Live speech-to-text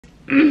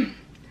Hello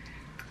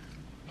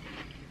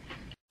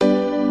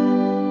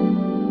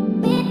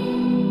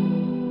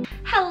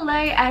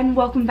and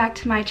welcome back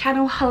to my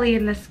channel, Holly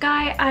in the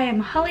Sky. I am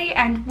Holly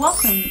and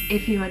welcome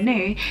if you are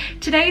new.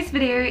 Today's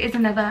video is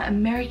another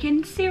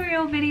American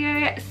cereal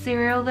video,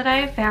 cereal that I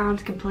have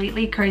found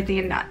completely crazy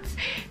and nuts.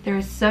 There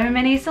are so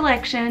many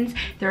selections,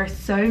 there are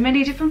so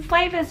many different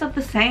flavors of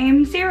the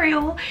same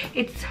cereal,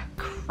 it's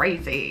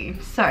crazy.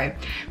 So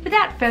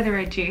without further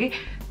ado,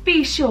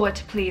 be sure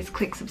to please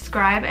click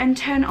subscribe and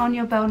turn on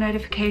your bell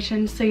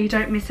notifications so you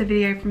don't miss a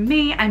video from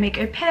me. I make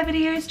au pair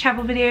videos,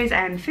 travel videos,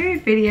 and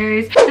food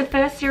videos. The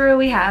first cereal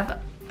we have,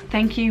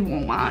 thank you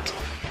Walmart,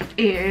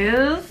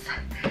 is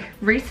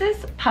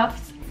Reeses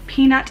Puffs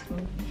Peanut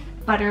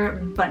Butter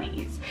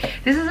Bunnies.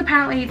 This is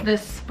apparently the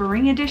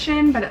spring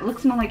edition, but it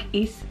looks more like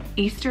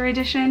Easter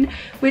edition,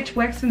 which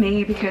works for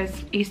me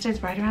because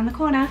Easter's right around the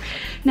corner.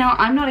 Now,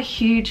 I'm not a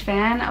huge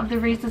fan of the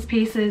Reese's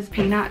Pieces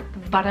peanut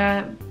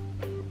butter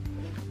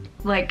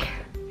like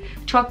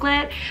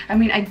chocolate. I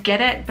mean, I get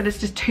it, but it's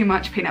just too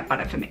much peanut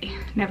butter for me.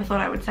 Never thought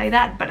I would say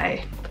that, but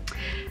I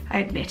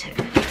admit it.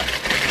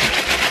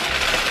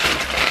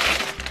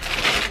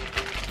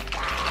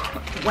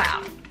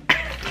 Wow.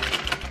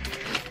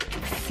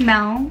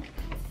 Smell.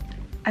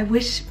 I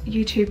wish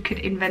YouTube could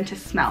invent a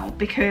smell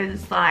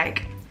because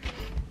like,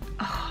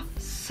 oh,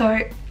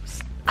 so,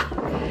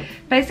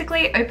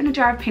 basically open a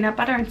jar of peanut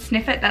butter and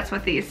sniff it. That's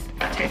what these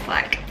taste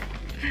like.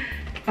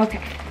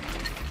 Okay.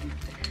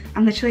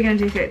 I'm literally gonna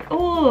do it.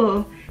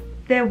 Oh,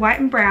 they're white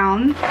and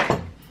brown,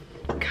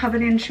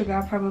 covered in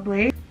sugar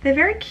probably. They're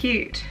very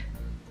cute.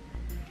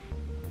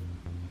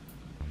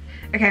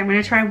 Okay, I'm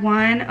gonna try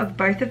one of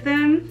both of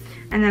them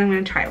and then I'm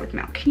gonna try it with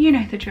milk. You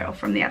know the drill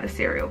from the other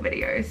cereal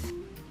videos.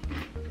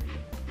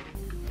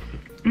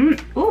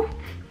 Ooh,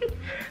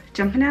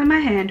 jumping out of my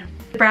hand.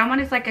 The brown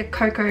one is like a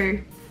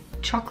cocoa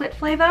chocolate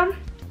flavor.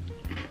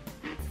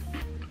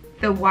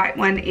 The white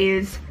one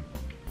is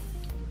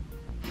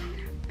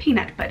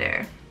peanut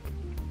butter.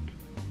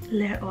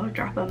 Little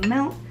drop of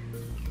milk.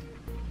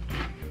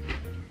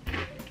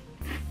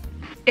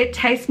 It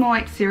tastes more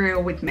like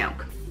cereal with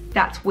milk.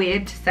 That's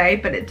weird to say,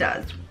 but it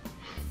does.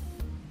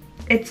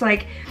 It's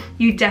like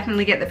you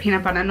definitely get the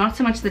peanut butter, not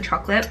so much the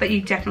chocolate, but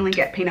you definitely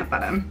get peanut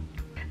butter.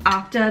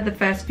 After the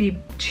first few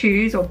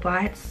chews or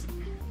bites,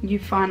 you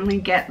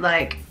finally get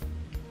like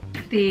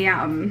the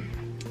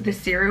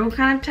cereal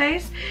kind of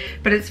taste,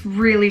 but it's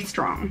really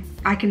strong.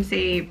 I can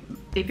see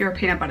if you're a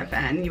peanut butter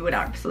fan, you would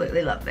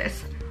absolutely love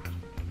this.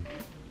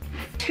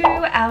 2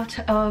 out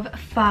of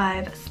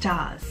 5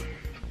 stars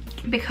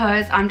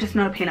because I'm just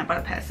not a peanut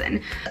butter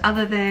person.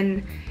 Other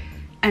than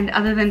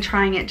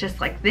trying it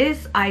just like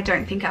this, I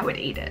don't think I would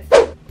eat it.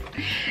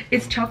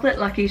 It's chocolate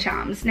Lucky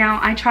Charms. Now,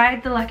 I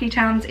tried the Lucky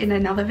Charms in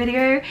another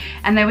video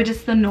and they were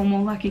just the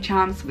normal Lucky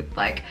Charms with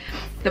like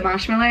the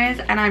marshmallows,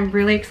 and I'm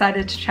really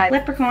excited to try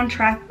Leprechaun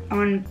Trap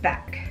on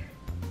Back.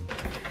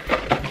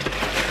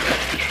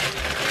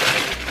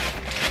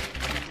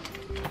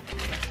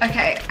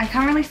 Okay, I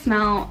can't really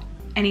smell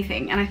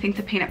anything and I think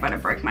the peanut butter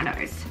broke my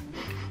nose.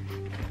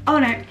 Oh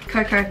no,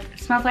 cocoa. It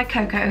smells like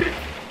cocoa.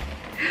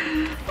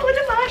 Oh,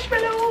 the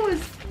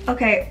marshmallows.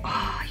 Okay,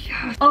 oh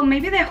yeah. Oh,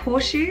 maybe they're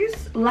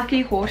horseshoes,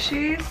 lucky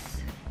horseshoes.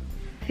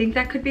 I think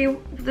that could be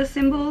the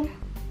symbol.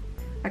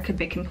 I could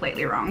be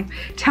completely wrong.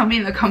 Tell me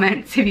in the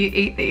comments if you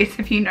eat these,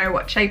 if you know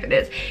what shape it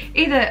is.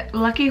 Either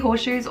lucky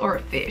horseshoes or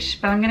a fish,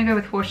 but I'm gonna go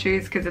with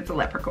horseshoes because it's a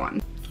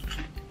leprechaun.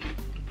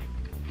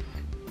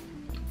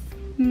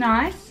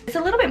 Nice. It's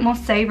a little bit more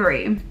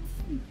savory.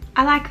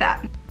 I like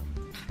that.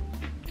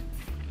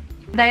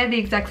 They are the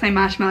exact same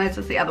marshmallows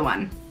as the other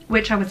one,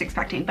 which I was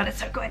expecting, but it's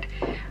so good.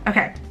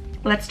 Okay,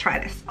 let's try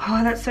this.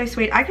 Oh, that's so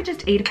sweet. I could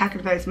just eat a pack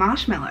of those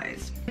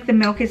marshmallows. The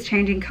milk is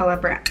changing color,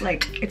 brown,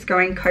 like it's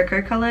going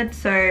cocoa colored,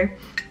 so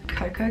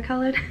cocoa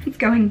colored, it's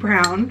going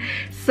brown.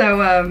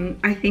 So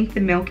I think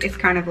the milk is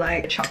kind of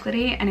like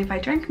chocolatey, and if I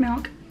drank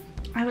milk,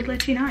 I would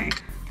let you know.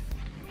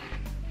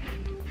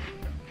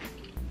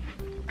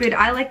 Good.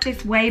 I like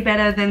this way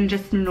better than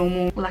just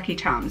normal Lucky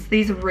Charms.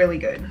 These are really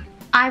good.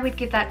 I would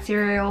give that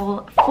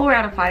cereal 4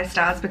 out of 5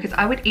 stars because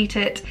I would eat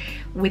it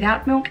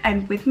without milk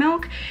and with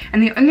milk.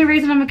 And the only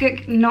reason I'm not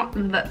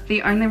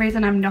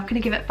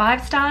going to give it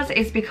 5 stars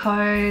is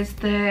because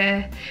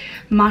the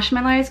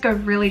marshmallows go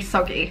really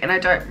soggy and I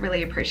don't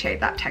really appreciate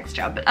that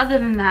texture. But other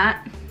than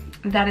that,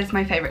 that is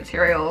my favorite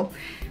cereal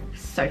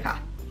so far.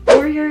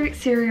 Oreo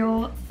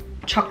cereal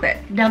chocolate.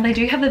 Now they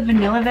do have a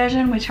vanilla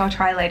version, which I'll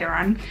try later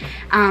on,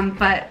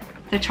 but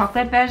the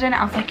chocolate version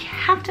I was like,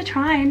 have to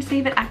try and see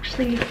if it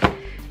actually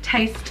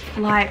tastes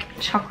like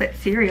chocolate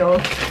cereal.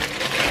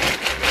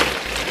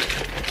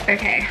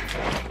 Okay,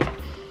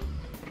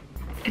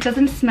 it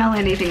doesn't smell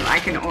anything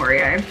like an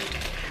Oreo.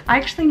 I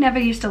actually never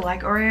used to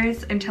like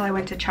Oreos until I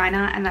went to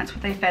China, and that's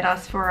what they fed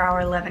us for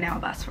our 8-hour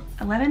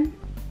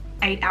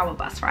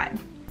bus ride.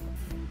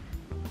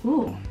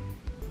 Ooh.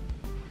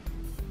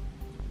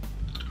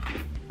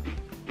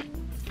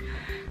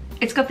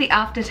 It's got the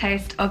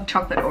aftertaste of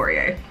chocolate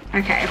Oreo.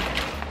 Okay.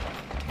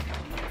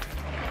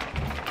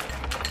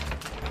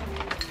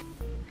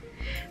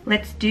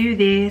 Let's do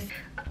this.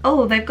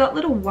 Oh, they've got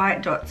little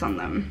white dots on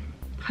them.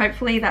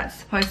 Hopefully that's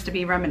supposed to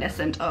be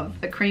reminiscent of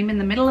the cream in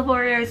the middle of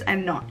Oreos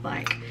and not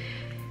like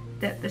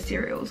that the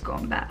cereal's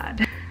gone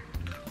bad.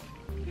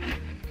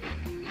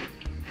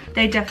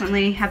 They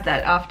definitely have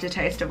that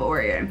aftertaste of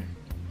Oreo.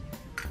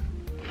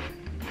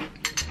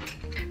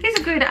 These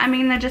are good. I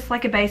mean, they're just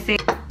like a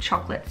basic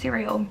chocolate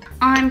cereal.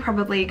 I'm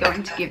probably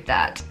going to give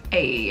that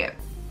a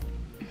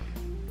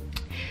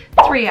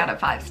 3 out of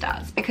 5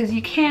 stars because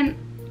you can,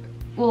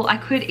 well, I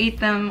could eat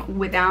them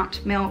without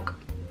milk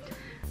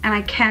and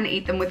I can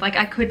eat them with, like,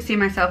 I could see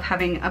myself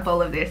having a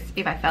bowl of this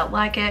if I felt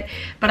like it,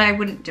 but I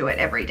wouldn't do it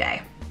every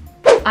day.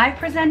 I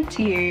present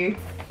to you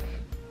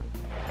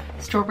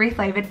strawberry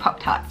flavored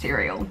Pop-Tart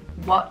cereal.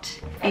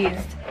 What is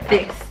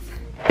this?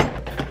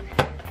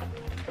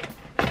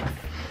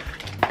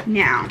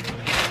 Now,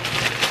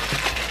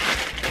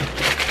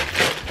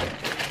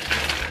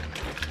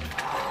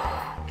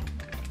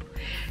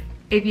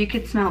 if you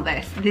could smell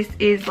this, this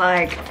is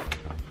like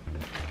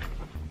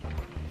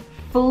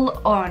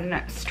full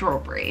on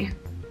strawberry.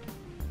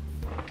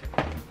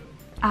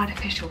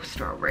 Artificial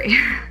strawberry.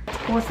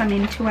 Pour some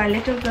into our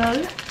little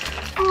girl.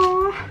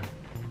 Oh,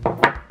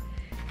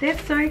 they're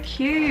so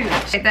cute.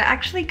 They're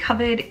actually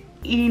covered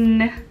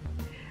in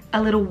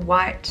a little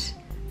white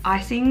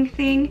icing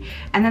thing,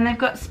 and then they've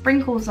got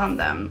sprinkles on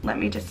them. Let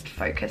me just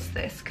focus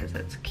this because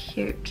it's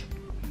cute.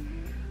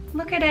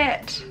 Look at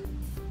it.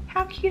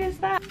 How cute is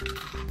that?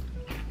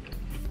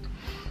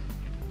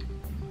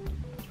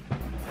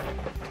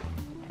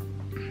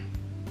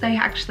 They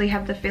actually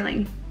have the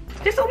filling.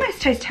 This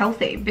almost tastes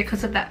healthy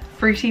because of that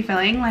fruity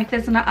filling. Like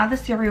there's another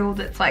cereal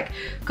that's like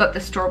got the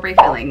strawberry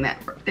filling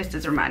that this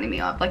is reminding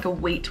me of, like a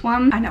wheat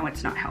one. I know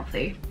it's not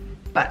healthy,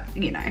 but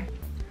you know.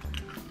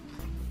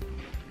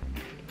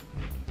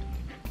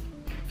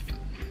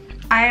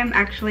 I am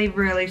actually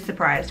really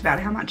surprised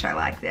about how much I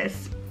like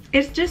this.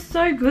 It's just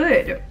so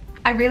good.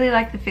 I really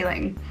like the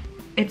filling.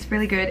 It's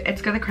really good.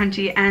 It's got the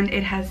crunchy and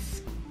it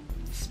has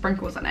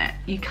sprinkles on it.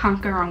 You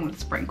can't go wrong with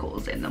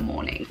sprinkles in the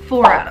morning.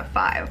 4 out of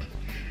 5.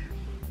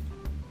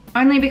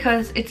 Only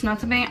because it's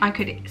not something I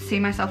could see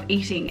myself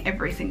eating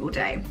every single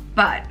day,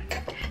 but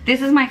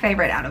this is my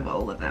favorite out of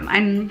all of them.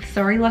 I'm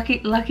sorry,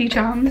 Lucky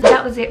Charms.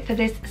 That was it for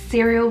this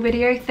cereal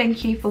video.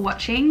 Thank you for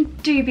watching.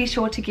 Do be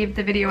sure to give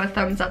the video a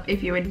thumbs up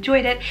if you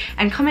enjoyed it,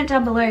 and comment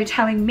down below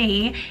telling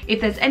me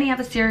if there's any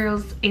other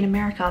cereals in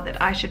America that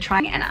I should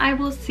try, and I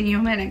will see you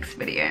in my next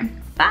video.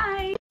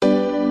 Bye!